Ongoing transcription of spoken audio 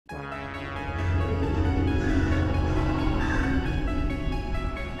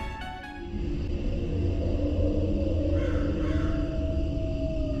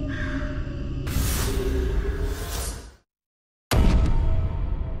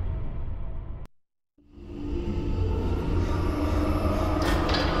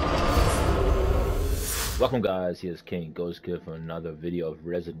Welcome guys, here's King Ghost Killer for another video of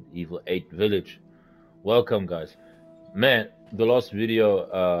Resident Evil 8 Village. Welcome guys. Man, the last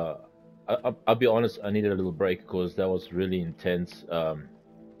video, I'll be honest, I needed a little break because that was really intense. A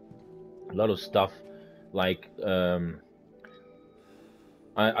lot of stuff, like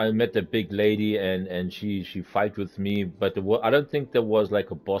I met the big lady and she fight with me, but I don't think there was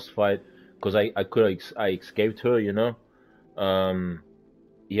like a boss fight because I escaped her, you know.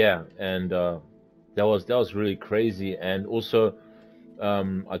 Yeah, and that was really crazy. And also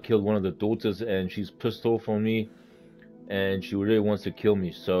I killed one of the daughters and she's pissed off on me and she really wants to kill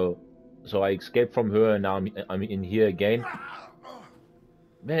me, so I escaped from her and now I'm in here again.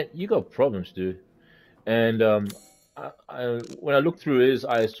 Man, you got problems, dude. And when I looked through his,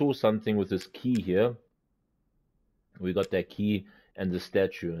 I saw something with this key here. We got that key and the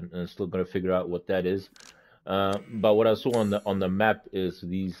statue, and I'm still gonna figure out what that is. But what I saw on the map is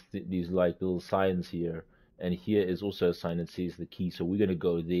these like little signs here, and here is also a sign that says the key. So we're gonna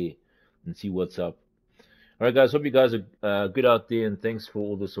go there and see what's up. All right, guys. Hope you guys are good out there, and thanks for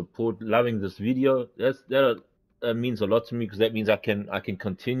all the support. Loving this video. That means a lot to me because that means I can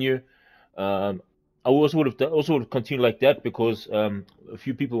continue. I also would have continued like that because a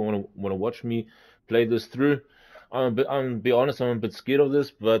few people want to watch me play this through. But I'm be honest, I'm a bit scared of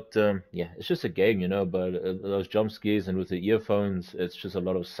this, but yeah, it's just a game, you know. But those jump scares and with the earphones, it's just a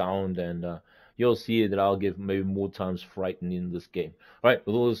lot of sound, and you'll see that I'll get maybe more times frightened in this game. All right,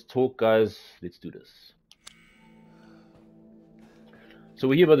 with all this talk, guys, let's do this. So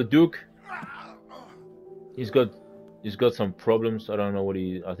we're here by the Duke. He's got some problems. I don't know what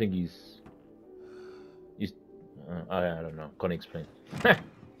I think he's I don't know. Can't explain. All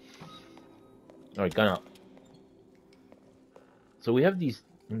right, gun out. So we have these.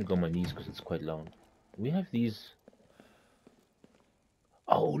 I'm gonna go on my knees because it's quite loud. We have these.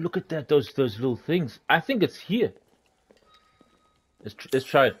 Oh, look at that! Those little things. I think it's here. Let's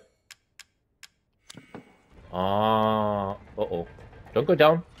try it. Ah. Uh-oh. Don't go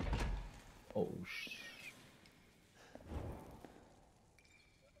down. Oh.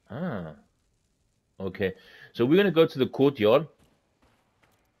 Ah. Okay. So we're gonna go to the courtyard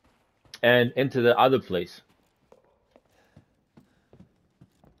and enter the other place.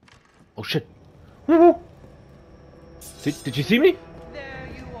 Oh shit! Did you see me? There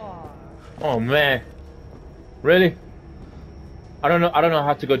you are. Oh man, really? I don't know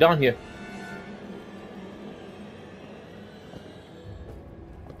how to go down here.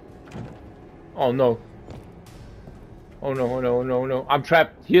 Oh no! Oh no! Oh no! Oh no! No! I'm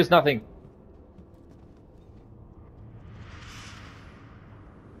trapped. Here's nothing.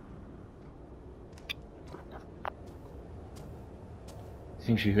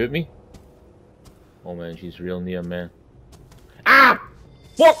 Think she hurt me? Oh man, she's real near, man. Ah!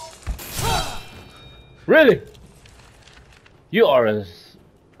 What? Really? You are a...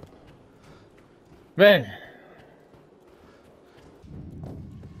 Man.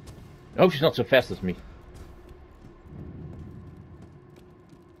 I hope she's not so fast as me.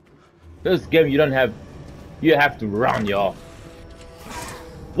 This game you don't have... You have to run, y'all.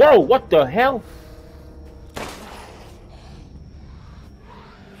 Whoa, what the hell?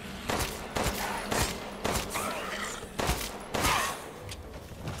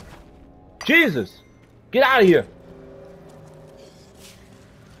 Jesus! Get out of here!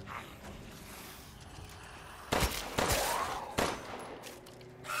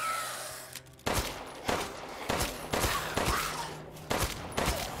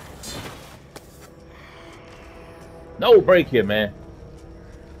 No break here, man.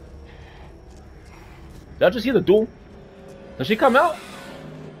 Did I just hear the door? Does she come out?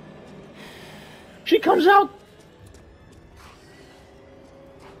 She comes out!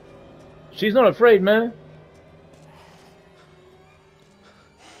 She's not afraid, man.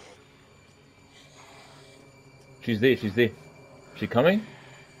 She's there, she's there. She coming?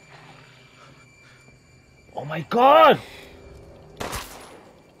 Oh my god!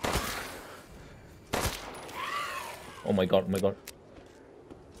 Oh my god, oh my god.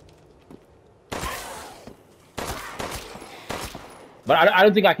 But I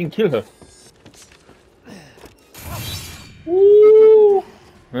don't think I can kill her. Woo!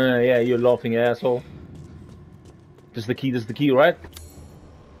 Yeah, you're laughing, asshole. This is the key, right?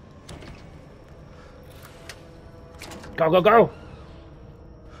 Go, go, go!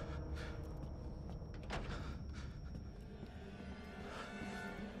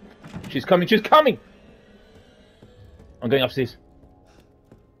 She's coming, she's coming! I'm going upstairs.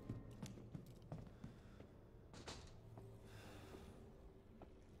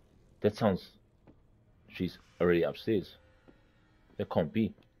 That sounds... She's already upstairs. That can't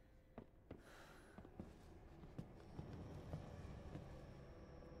be.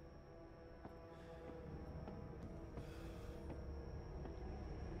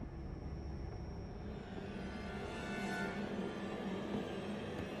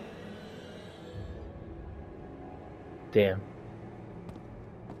 Damn.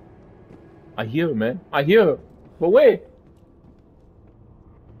 I hear her, man. I hear her. But wait.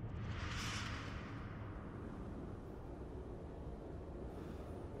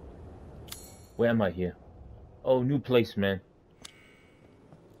 Where am I here? Oh, new place, man.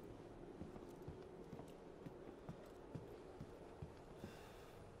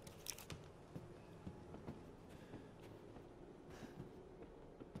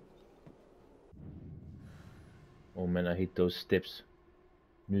 Oh man, I hate those steps.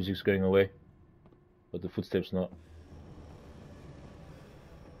 Music's going away, but the footsteps not.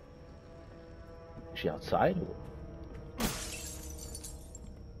 Is she outside? Or?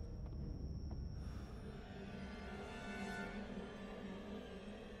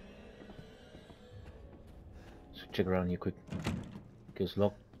 So check around here quick. Okay, it's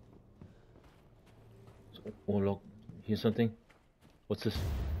locked. It's all locked. Here's something. What's this?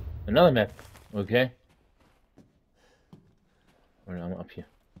 Another map. Okay. Alright, I'm up here.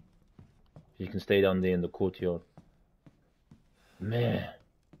 You can stay down there in the courtyard. Man.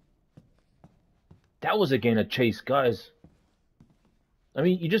 That was again a chase, guys. I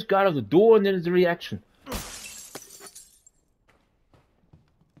mean, you just got out of the door and then it's a reaction.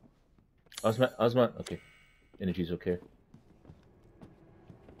 Asma, okay. Energy's okay.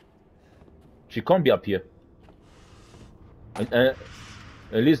 She can't be up here. And, at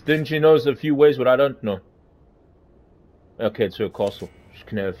least didn't she know a few ways what I don't know. Okay, it's her castle. She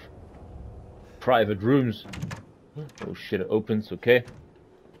can have private rooms. Oh shit, it opens, okay.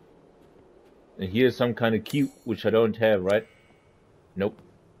 And here's some kind of key, which I don't have, right? Nope.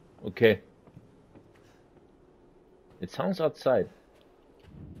 Okay. It sounds outside.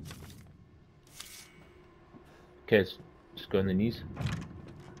 Okay, let's just go on the knees.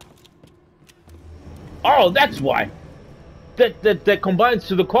 Oh, that's why! That combines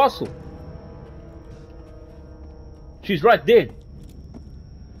to the castle. She's right there.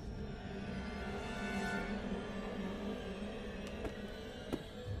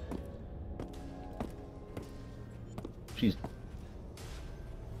 She's...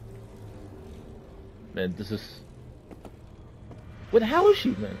 Man, this is... Where the hell is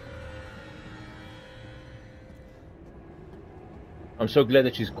she, man? I'm so glad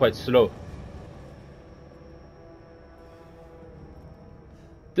that she's quite slow.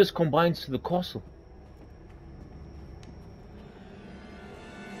 This combines to the castle.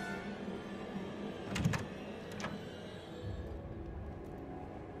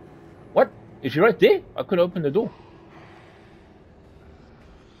 What? Is she right there? I could open the door.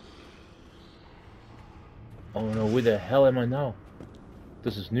 Oh no, where the hell am I now?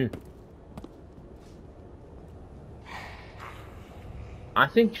 This is new. I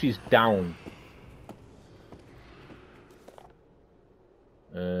think she's down.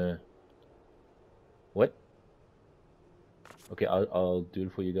 What? Okay, I'll do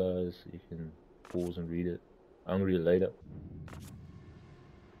it for you guys. You can pause and read it. I'm gonna read it later.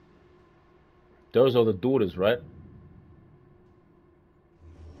 Those are the daughters, right?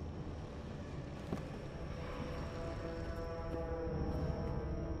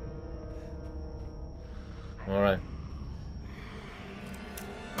 All right.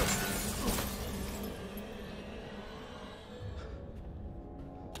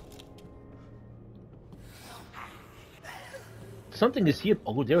 Something is here.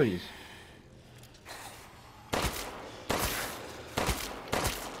 Oh, there it is.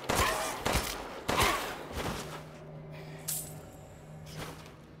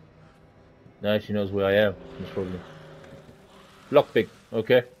 Now she knows where I am. Most probably. Lockpick.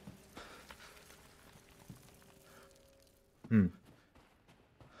 Okay.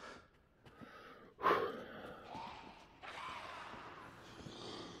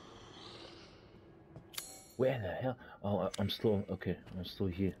 Where the hell? Oh, I'm still... Okay, I'm still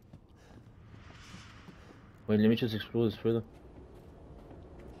here. Wait, let me just explore this further.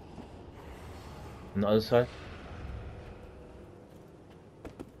 On the other side.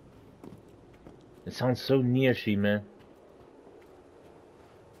 It sounds so near, man.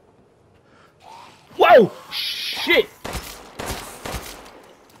 Whoa! Shit!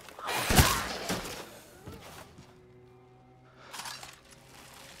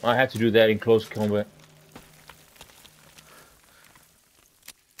 I had to do that in close combat.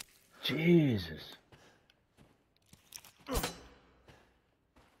 Jesus.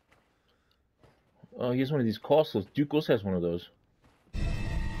 Oh, here's one of these castles. Duke also has one of those.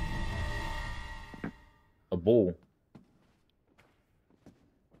 A ball.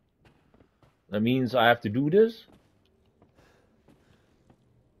 That means I have to do this?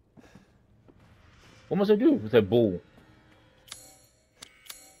 What must I do with that ball?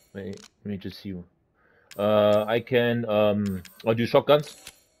 Wait, let me just see. I can I'll do shotguns.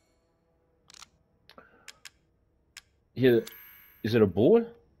 Here, is it a ball?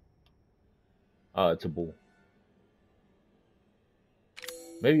 Oh, it's a ball.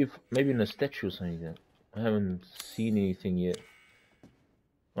 Maybe in a statue or something like that. I haven't seen anything yet.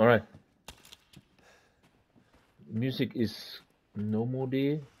 All right. Music is no more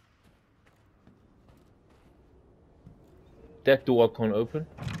there. That door I can't open.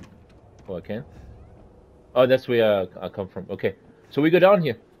 Oh, I can. Oh, that's where I come from. Okay, so we go down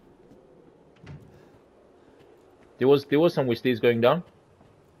here. There was some stairs going down.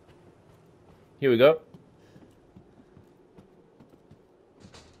 Here we go.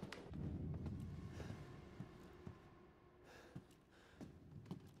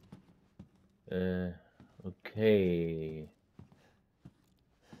 Okay.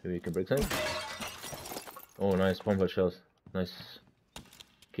 Maybe we can break something. Oh, nice bomber shells. Nice.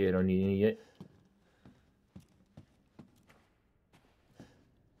 Okay, I don't need any yet.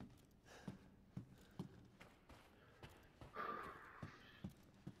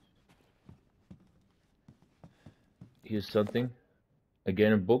 Here's something.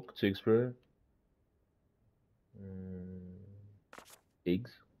 Again, a book to explore.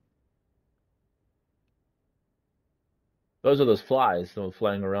 Eggs. Those are those flies that were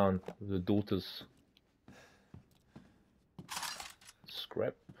flying around. The daughters.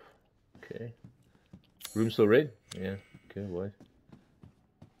 Scrap. Okay. Room still red? Yeah. Okay, why?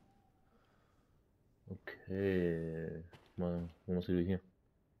 Okay. What must we do here?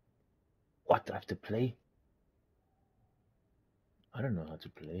 What? I have to play? I don't know how to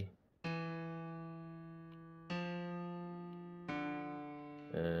play.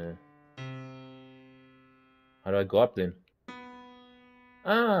 How do I go up then?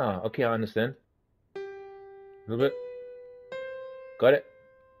 Ah, okay, I understand. A little bit. Got it.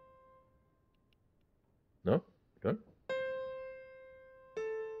 No? Done?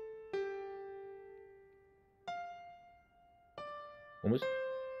 Almost.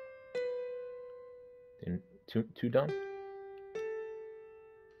 Then two down.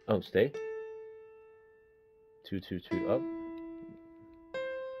 Oh, stay. Two up.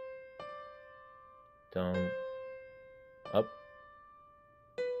 Down. Up.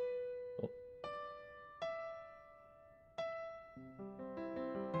 Oh.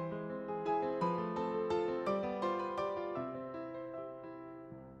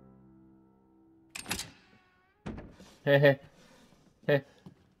 Heh.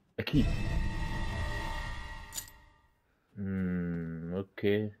 A key.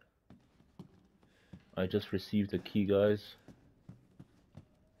 Okay. I just received a key, guys.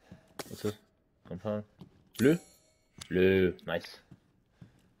 What's this? Compound. Blue? Blue. Nice.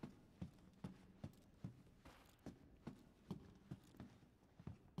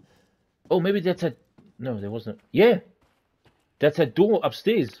 Oh, maybe that's a... No, there wasn't. Yeah! That's a door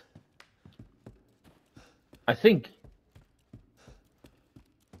upstairs. I think.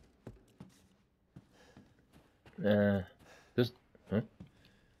 This... Huh?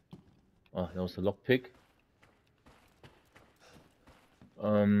 Oh, that was the lockpick.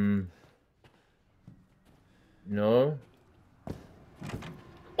 No.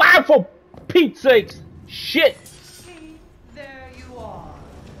 Wow, for Pete's sakes! Shit! See, there you are.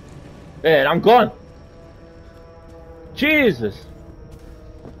 Man, I'm gone. Jesus.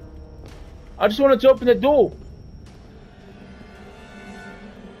 I just wanted to open the door.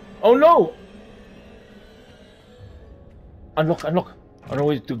 Oh no! Unlock. I don't know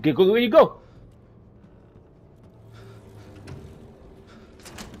where to go. Where you go?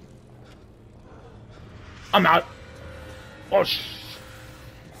 I'm out. Oh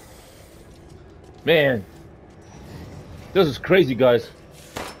man, this is crazy, guys.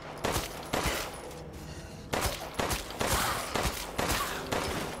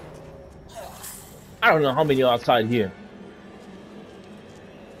 I don't know how many are outside here.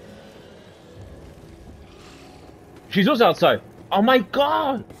 She's also outside. Oh my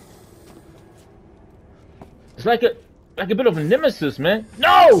god! It's like a bit of a nemesis, man.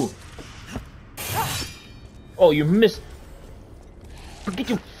 No! Oh, you missed. Get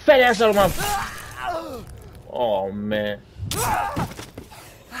your fat ass out of my. Oh man.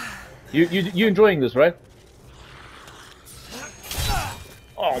 You enjoying this, right?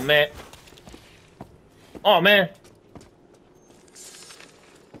 Oh man. Oh man.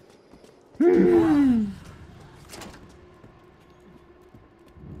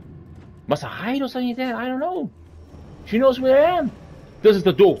 Must I hide or something like that? I don't know. She knows where I am. This is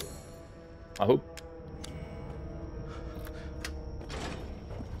the door. I hope.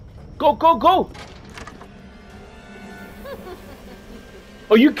 Go, go, go!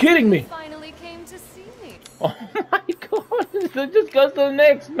 Are you kidding me? Finally came to see me. Oh my god, it just goes to the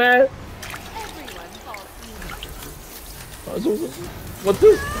next, man. Everyone falls What's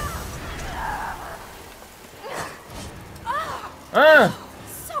this? Ah!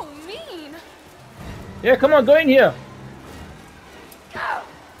 so mean. Yeah, come on, go in here.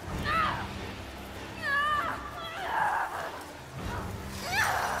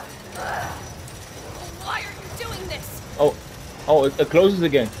 Why are you doing this? Oh, it closes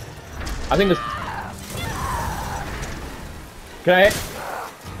again. I think it's... Can I...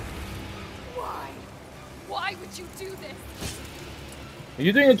 Why? Why would you do this?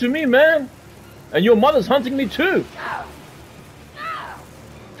 You're doing it to me, man. And your mother's hunting me too.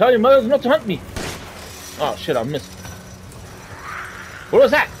 Tell your mother not to hunt me. Oh shit, I missed. What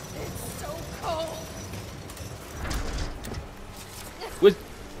was that? It's so cold.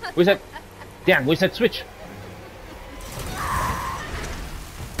 Where's that? Damn, where's that switch?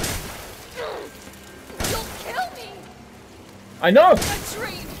 You'll kill me. I know. A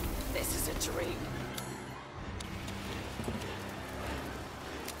dream. This is a dream.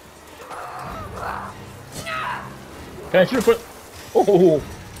 Can I shoot it for... Oh.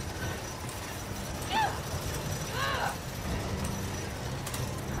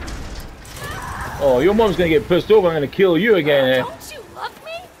 Oh, your mom's gonna get pissed off. I'm gonna kill you again. Eh? Don't you love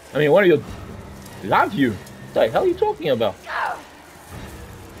me? I mean, what are you... Love you? What the hell are you talking about?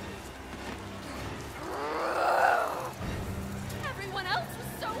 Everyone else was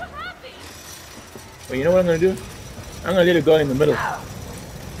so happy. Well, you know what I'm gonna do? I'm gonna let it go in the middle.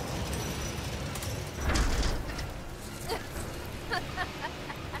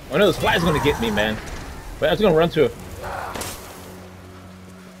 I know this fly's gonna get me, man. But I was gonna run to it.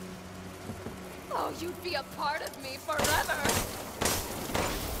 Oh, you'd be a part of me forever.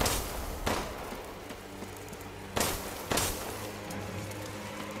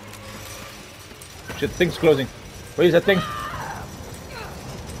 Shit, the thing's closing. Where is that thing?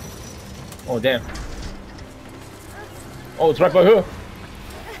 Oh, damn. Oh, it's right by her.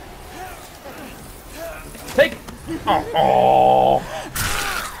 Take! Oh!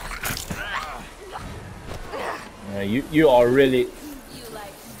 You are really... You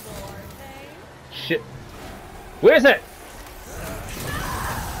like more, eh? Shit. Where is it?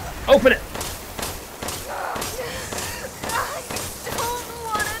 Open it! I don't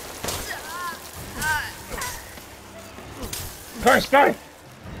want to. Curse, guy!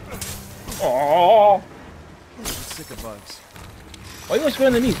 Oh! I'm sick of bugs. Why are you always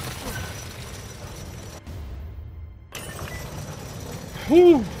going underneath?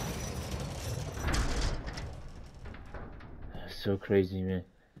 Whew! That's so crazy, man.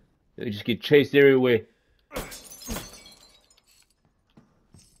 You just get chased everywhere.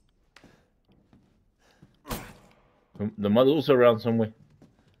 The mother's also around somewhere.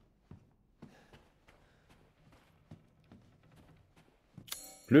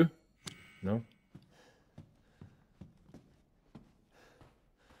 Blue? No.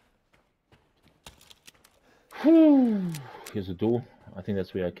 Whew. Here's a door. I think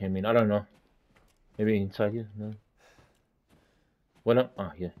that's where I came in. I don't know. Maybe inside here? No. What up?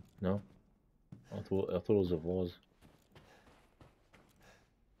 Ah, yeah. No. I thought it was a vase.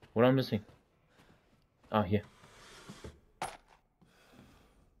 What am I missing? Ah, here.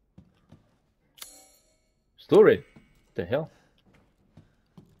 Story. What the hell?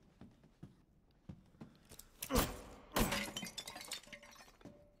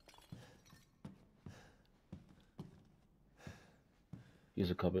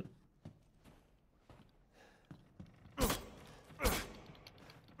 Here's a cupboard.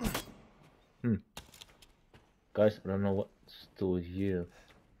 Guys, I don't know what's still here.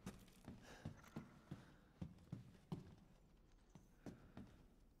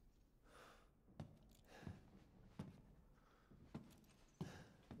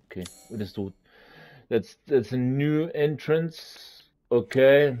 Okay, what is the... That's a new entrance.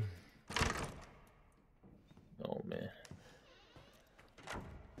 Okay. Oh man.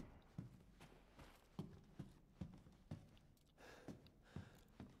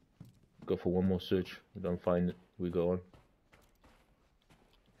 Go for one more search. We don't find it. We go on.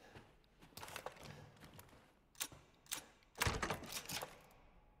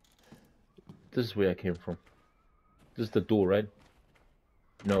 This is where I came from. This is the door, right?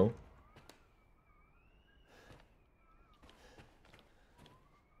 No.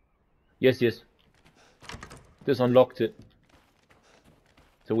 Yes, yes. This unlocked it.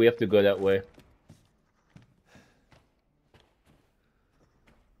 So we have to go that way.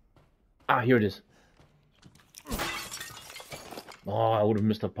 Ah, here it is. Oh, I would have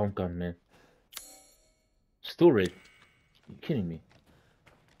missed a pumpkin, man. Still red. You kidding me?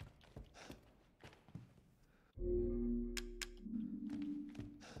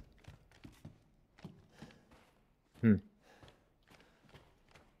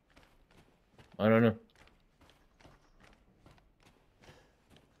 I don't know.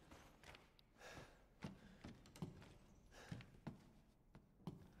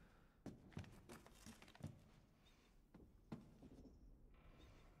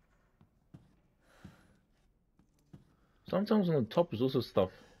 Sometimes on the top is also stuff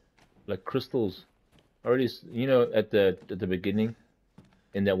like crystals. Already, you know, at the beginning,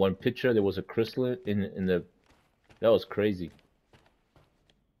 in that one picture, there was a crystal in the. That was crazy.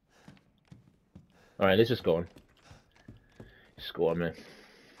 All right, let's just go on. Just go on, man.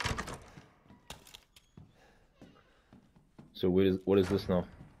 So what is this now?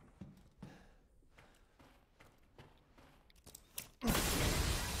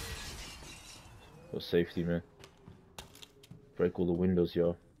 For safety, man. Break all the windows,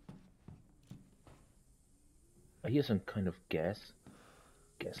 yo. I hear some kind of gas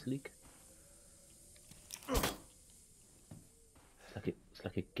leak. It's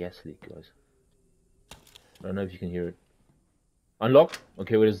like a gas leak, guys. I don't know if you can hear it. Unlock?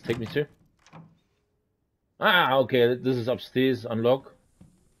 Okay, where does it take me to? Ah, okay, this is upstairs. Unlock.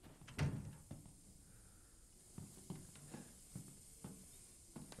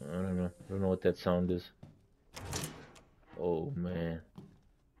 I don't know. I don't know what that sound is. Oh, man.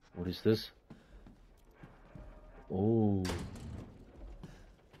 What is this? Oh.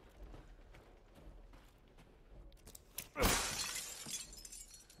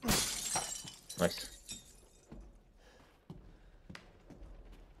 Nice.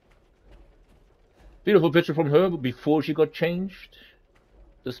 Beautiful picture from her before she got changed.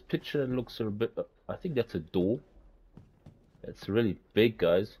 This picture looks a bit... I think that's a door. That's really big,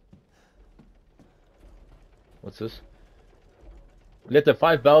 guys. What's this? Let the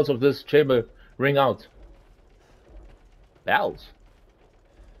 5 bells of this chamber ring out. Bells?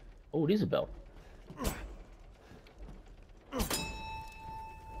 Oh, it is a bell.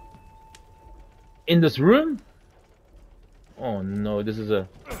 In this room? Oh no, this is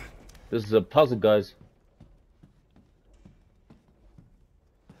a puzzle, guys.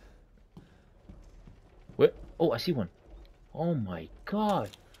 Where? Oh, I see one. Oh my god.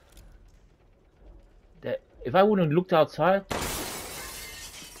 That if I wouldn't have looked outside.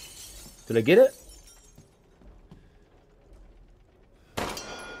 Did I get it?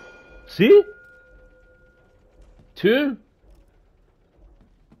 See? 2.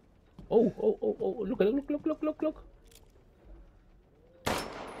 Oh, look.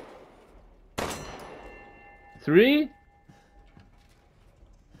 3.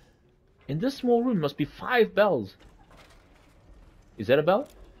 In this small room must be 5 bells. Is that a bell?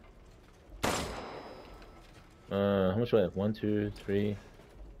 How much do I have? 1, 2, 3.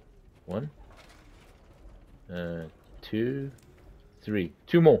 1. 2, 3.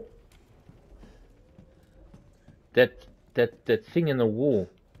 2 more. That thing in the wall.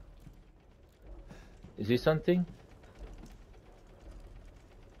 Is there something?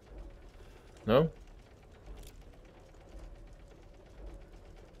 No?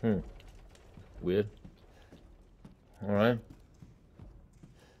 Weird. Alright.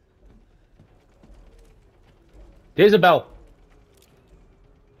 There's a bell.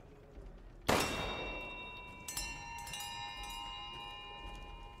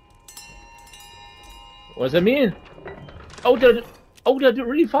 What does that mean? Oh, did I do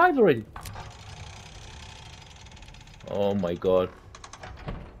really 5 already? Oh my god.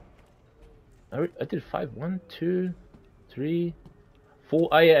 I did 5. 1, 2, 3, 4.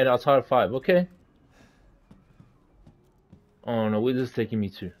 Oh yeah, and outside of 5. Okay. Oh no, where is this taking me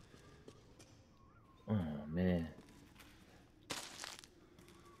to? Oh man.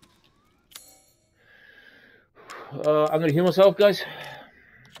 I'm gonna heal myself, guys.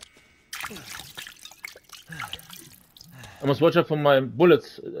 I must watch out for my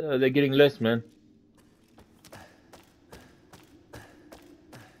bullets. They're getting less, man.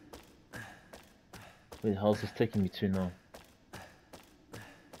 Where the hell is this taking me to now?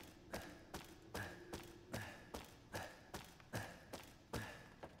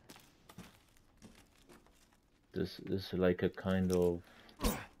 This is like a kind of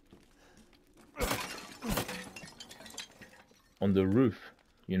on the roof,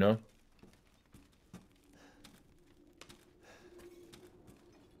 you know?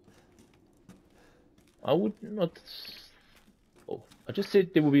 I would not. Oh, I just said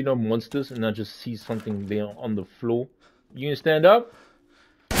there will be no monsters, and I just see something there on the floor. You gonna stand up?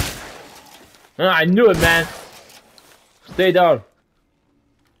 Ah, I knew it, man. Stay down.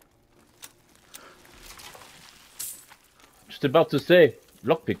 Just about to say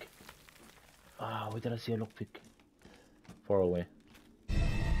lockpick. Ah, where did I see a lockpick? Far away.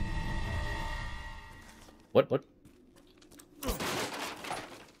 What?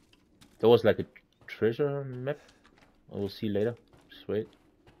 There was like a treasure map. I will see later. Just wait.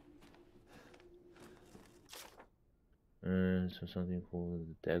 So something called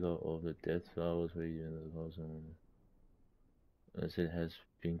the dagger of the death flowers where you in the house. As it has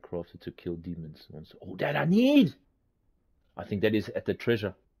been crafted to kill demons. Oh, that I need! I think that is at the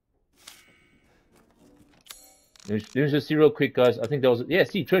treasure. Let me just see real quick, guys. I think that was... Yeah,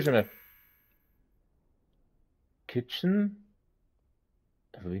 see, treasure map. Kitchen?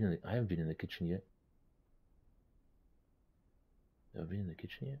 I haven't been in the kitchen yet. Have I been in the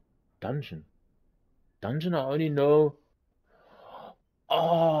kitchen yet? Dungeon. Dungeon, I only know...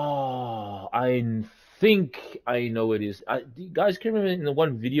 Oh, I think I know what it is. You guys can remember in the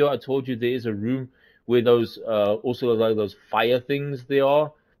one video I told you there is a room where those also like those fire things there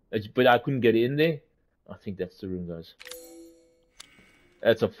are, but I couldn't get in there. I think that's the room, guys.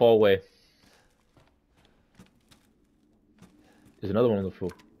 That's a far away. There's another one on the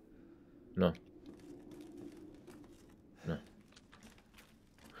floor. No. No.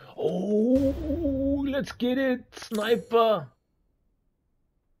 Oh, let's get it, sniper.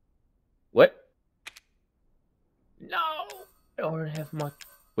 What? No, I don't have my...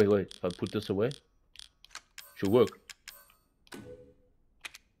 Wait, if I put this away, should work.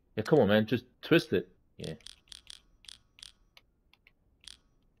 Yeah, come on, man, just twist it. Yeah.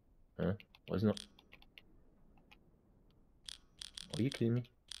 Huh? Why is it not... Are you kidding me?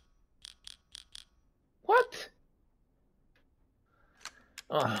 What?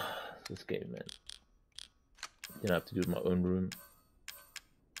 Ah, this game, man. Then I have to do my own room.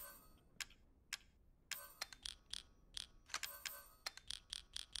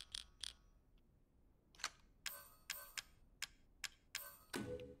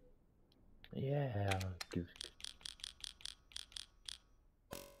 Yeah, I'll give it.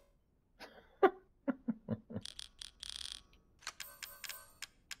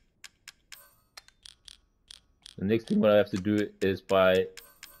 The next thing what I have to do is by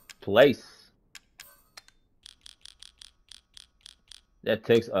place. That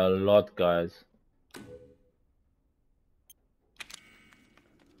takes a lot, guys.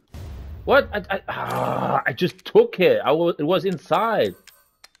 What? I just took it. It was inside.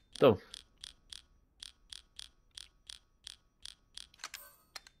 The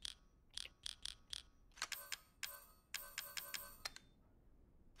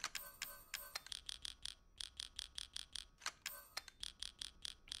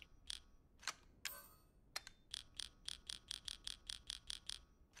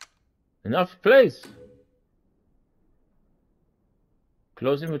enough place.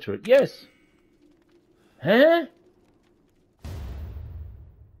 Close inventory. Yes. Huh?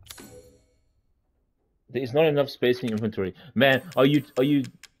 There is not enough space in inventory. Man, are you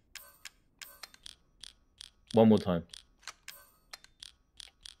one more time.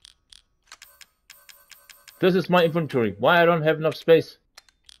 This is my inventory. Why I don't have enough space?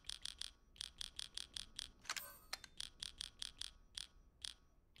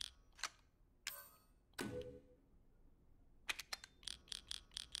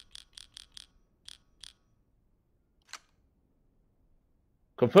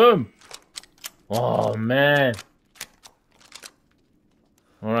 Confirm. Oh man.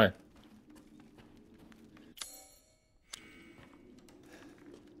 All right.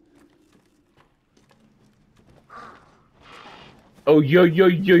 Oh yo.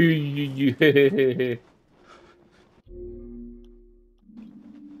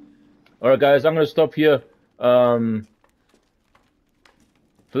 All right, guys. I'm gonna stop here. For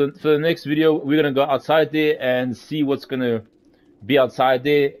the next video, we're gonna go outside there and see what's gonna be outside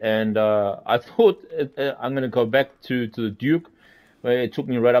there. And I thought I'm gonna go back to the Duke, where it took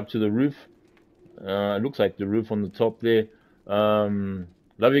me right up to the roof. It looks like the roof on the top there.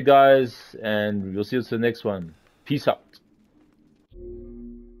 Love you guys, and we'll see you to the next one. Peace out.